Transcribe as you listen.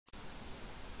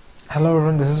Hello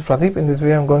everyone, this is Pradeep. In this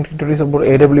video I am going to introduce about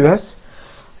AWS.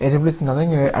 AWS is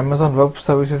nothing, Amazon Web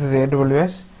Services is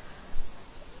AWS,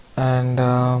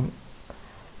 and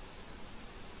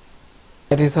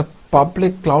it is a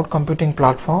public cloud computing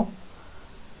platform.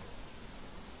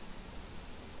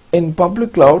 In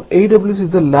public cloud, AWS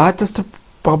is the largest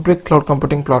public cloud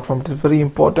computing platform. It is very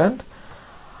important,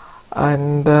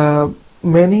 and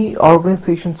many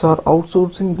organizations are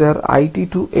outsourcing their IT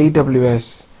to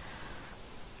AWS.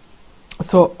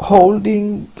 So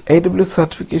holding AWS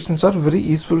certifications are very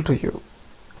useful to you.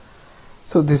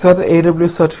 So these are the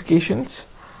AWS certifications.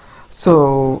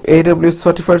 So AWS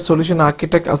Certified Solution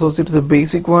Architect Associate is a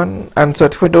basic one, and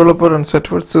Certified Developer and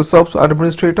Certified SysOps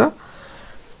Administrator.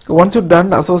 Once you've done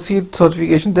the associate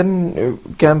certification, then you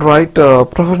can write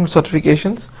professional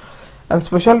certifications, and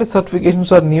specialty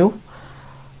certifications are new,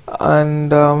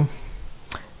 and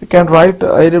you can write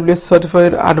AWS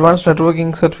Certified Advanced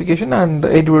Networking Certification and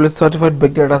AWS Certified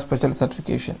Big Data Specialist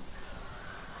Certification.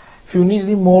 If you need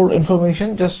any more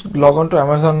information, just log on to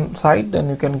Amazon site, then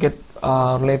you can get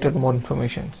related more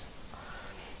information.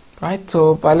 Right.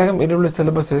 So Payilagam AWS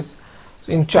syllabus is,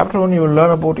 in chapter 1 you will learn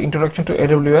about introduction to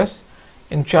AWS.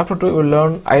 In chapter 2 you will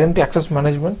learn identity access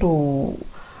management to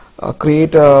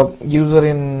create a user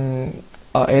in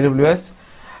AWS.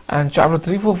 And chapter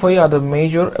 3, 4, 5 are the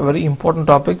major very important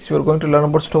topics. You are going to learn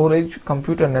about storage,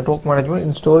 compute and network management.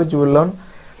 In storage you will learn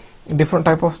different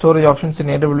type of storage options in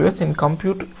AWS. In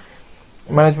compute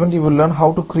management you will learn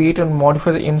how to create and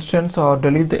modify the instance or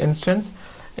delete the instance.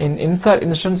 In inside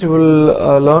instance you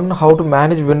will learn how to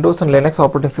manage Windows and Linux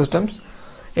operating systems.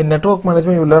 In network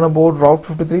management you will learn about Route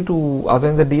 53 to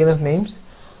assign the DNS names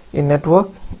in network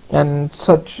and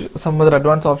some other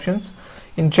advanced options.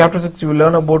 In chapter 6 you will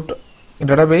learn about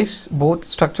database, both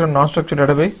structured and non-structured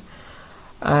database.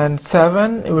 And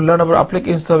 7 you will learn about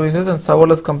application services and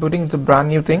serverless computing. It's a brand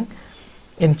new thing.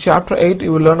 In chapter 8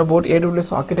 you will learn about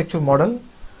AWS architecture model.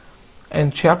 In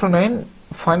chapter 9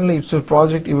 finally it's a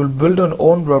project. You will build an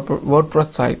own WordPress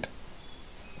site.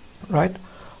 Right,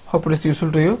 hope it is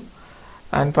useful to you.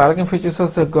 And Payilagam features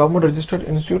as a government registered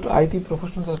institute, IT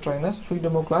professionals as trainers, free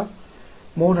demo class,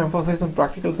 more emphasis on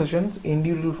practical sessions,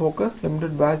 individual focus,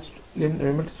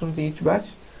 limited students each batch,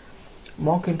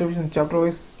 mock interviews and chapter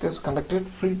wise tests conducted,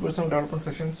 free personal development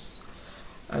sessions,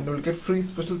 and you will get free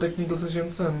special technical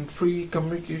sessions and free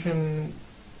communication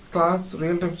class,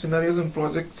 real-time scenarios and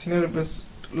projects, scenario based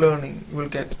learning you will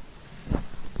get.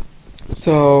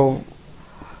 So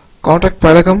contact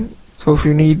Payilagam so if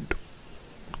you need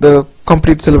the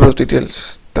complete syllabus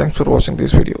details. Thanks for watching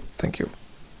this video. Thank you.